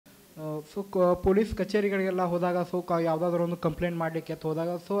So police ಕಚೇರಿಗಳಿಗೆಲ್ಲ ಹೋದಾಗ so ಯಾವುದಾದ್ರೂ ಒಂದು ಕಂಪ್ಲೇಂಟ್ ಮಾಡಲಿಕ್ಕೆ ಅಂತ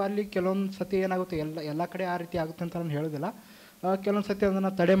ಹೋದಾಗ ಸೊ ಅಲ್ಲಿ ಕೆಲವೊಂದು ಸತಿ ಏನಾಗುತ್ತೆ, ಎಲ್ಲ ಕಡೆ ಆ ರೀತಿ ಆಗುತ್ತೆ ಅಂತ ನಾನು ಹೇಳೋದಿಲ್ಲ. ಕೆಲವೊಂದು ಸತಿ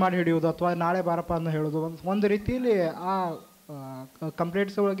ಅದನ್ನು ತಡೆ ಮಾಡಿ ಹಿಡಿಯೋದು ಅಥವಾ ನಾಳೆ ಬಾರಪ್ಪ ಅಂತ ಹೇಳೋದು ಒಂದು ರೀತಿಯಲ್ಲಿ ಆ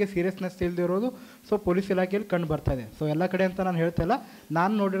ಕಂಪ್ಲೇಂಟ್ಸ್ ಒಳಗೆ ಸೀರಿಯಸ್ನೆಸ್ ಇಲ್ಲದಿರೋದು ಸೊ ಪೊಲೀಸ್ ಇಲಾಖೆಯಲ್ಲಿ ಕಂಡು ಬರ್ತಾ ಇದೆ. ಸೊ ಎಲ್ಲ ಕಡೆ ಅಂತ ನಾನು ಹೇಳ್ತಾ ಇಲ್ಲ,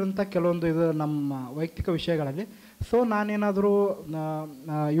 ನಾನು ನೋಡಿರೋಂಥ ಕೆಲವೊಂದು ಇದು ನಮ್ಮ ವೈಯಕ್ತಿಕ ವಿಷಯಗಳಲ್ಲಿ. ಸೊ ನಾನೇನಾದರೂ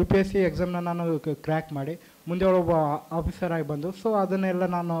UPSC ಎಕ್ಸಾಮ್ನ ನಾನು ಕ್ರ್ಯಾಕ್ ಮಾಡಿ ಮುಂದೆ ಒಬ್ಬ ಆಫೀಸರ್ ಆಗಿ ಬಂದು ಸೊ ಅದನ್ನೆಲ್ಲ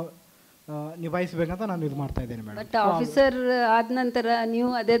ನಾನು ನಿಭಾಯಿಸಬೇಕಂತ ನಾನು ಇದು ಮಾಡ್ತಾ ಇದ್ದೇನೆ ಮೇಡಮ್. ಬಟ್ ಆಫೀಸರ್ ಆದ ನಂತರ ನೀವು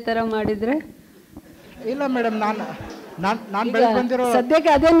ಅದೇ ಥರ ಮಾಡಿದರೆ? ಇಲ್ಲ ಮೇಡಮ್, ನಾನು ಬೆಳೆದು ಬಂದಿರೋ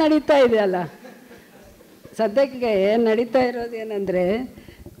ಸದ್ಯಕ್ಕೆ ಅದೇ ನಡೀತಾ ಇದೆ ಅಲ್ಲ. ಸದ್ಯಕ್ಕೆ ನಡೀತಾ ಇರೋದೇನೆಂದರೆ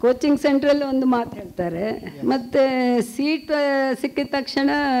ಕೋಚಿಂಗ್ ಸೆಂಟ್ರಲ್ಲಿ ಒಂದು ಮಾತು ಹೇಳ್ತಾರೆ, ಮತ್ತು ಸೀಟ್ ಸಿಕ್ಕಿದ ತಕ್ಷಣ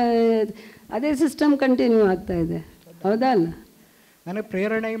ಅದೇ ಸಿಸ್ಟಮ್ ಕಂಟಿನ್ಯೂ ಆಗ್ತಾ ಇದೆ. ಹೌದಾ ಅಲ್ಲ? ನನಗೆ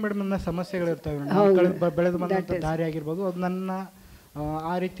ಪ್ರೇರಣೆಗೆ ಮೇಡಮ್ ನನ್ನ ಸಮಸ್ಯೆಗಳಿರ್ತವೆ, ಬೆಳೆದು ಬಂದಂಥ ದಾರಿ ಆಗಿರ್ಬೋದು, ಅದು ನನ್ನ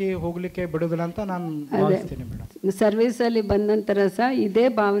ಆ ರೀತಿ ಹೋಗಲಿಕ್ಕೆ ಬಿಡೋದಿಲ್ಲ ಅಂತ ನಾನು ಭಾವಿಸ್ತೀನಿ ಮೇಡಮ್. ಸರ್ವಿಸಲ್ಲಿ ಬಂದ ನಂತರ ಸಹ ಇದೇ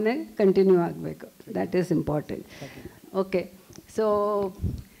ಭಾವನೆ ಕಂಟಿನ್ಯೂ ಆಗಬೇಕು. That is important. Okay, so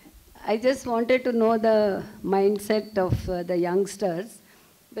I just wanted to know the mindset of the youngsters,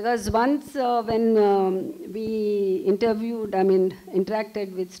 because once when we interacted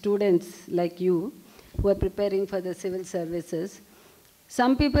with students like you who are preparing for the civil services,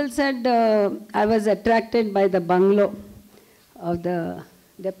 some people said I was attracted by the bungalow of the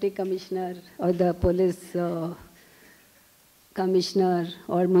deputy commissioner or the police commissioner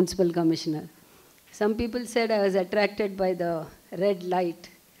or municipal commissioner. Some people said I was attracted by the red light.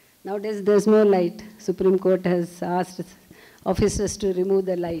 Nowadays there's no light. Supreme Court has asked officers to remove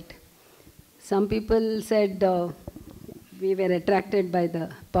the light. Some people said we were attracted by the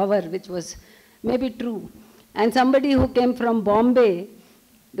power, which was maybe true. And somebody who came from Bombay,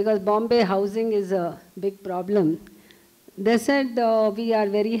 because Bombay housing is a big problem, they said we are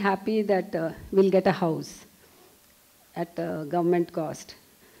very happy that we'll get a house at government cost.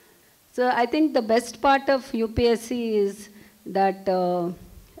 So I think the best part of UPSC is that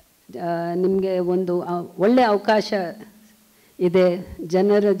ನಿಮಗೆ ಒಂದು ಒಳ್ಳೆಯ ಅವಕಾಶ ಇದೆ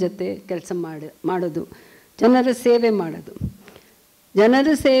ಜನರ ಜೊತೆ ಕೆಲಸ ಮಾಡೋದು, ಜನರ ಸೇವೆ ಮಾಡೋದು.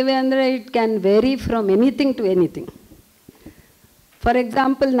 ಜನರ ಸೇವೆ ಅಂದರೆ it can very from anything to anything. For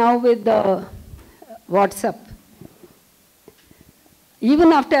example, ನಾವು with WhatsApp,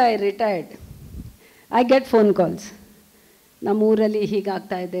 even after I retired I get phone calls. ನಮ್ಮೂರಲ್ಲಿ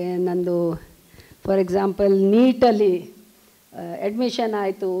ಹೀಗಾಗ್ತಾಯಿದೆ, ನಂದು ಫಾರ್ ಎಕ್ಸಾಂಪಲ್ ನೀಟಲ್ಲಿ ಅಡ್ಮಿಷನ್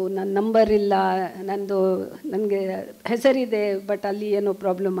ಆಯಿತು, ನನ್ನ ನಂಬರ್ ಇಲ್ಲ, ನನಗೆ ಹೆಸರಿದೆ ಬಟ್ ಅಲ್ಲಿ ಏನೋ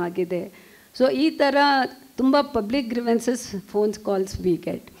ಪ್ರಾಬ್ಲಮ್ ಆಗಿದೆ. ಸೊ ಈ ಥರ ತುಂಬ public grievances phones calls we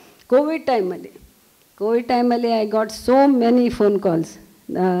get. Covid ಟೈಮಲ್ಲಿ I got so many phone calls.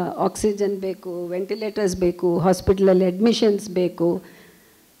 Oxygen ಬೇಕು, ವೆಂಟಿಲೇಟರ್ಸ್ ಬೇಕು, ಹಾಸ್ಪಿಟಲಲ್ಲಿ ಅಡ್ಮಿಷನ್ಸ್ ಬೇಕು.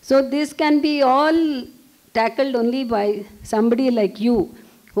 So this can be all ಟ್ಯಾಕಲ್ಡ್ only by somebody like you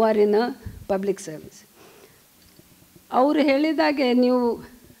who are in a public service. ಅವರು ಹೇಳಿದಾಗೆ ನೀವು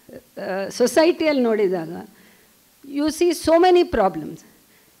ಸೊಸೈಟಿಯಲ್ಲಿ ನೋಡಿದಾಗ U see so many problems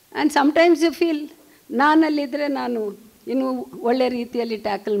and sometimes you feel ನಾನಲ್ಲಿದ್ದರೆ ನಾನು ಇನ್ನೂ ಒಳ್ಳೆ ರೀತಿಯಲ್ಲಿ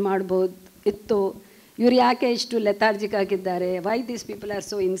ಟ್ಯಾಕಲ್ ಮಾಡ್ಬೋದು ಇತ್ತು, ಇವ್ರು ಯಾಕೆ ಇಷ್ಟು ಲೆಥಾರ್ಜಿಕ್ ಆಗಿದ್ದಾರೆ, Y these people are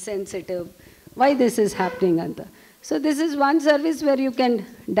so insensitive, why this is happening ಅಂತ. So this is one service where you can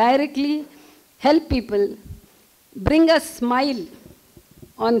directly help people, bring a smile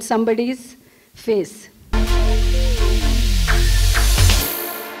on somebody's face.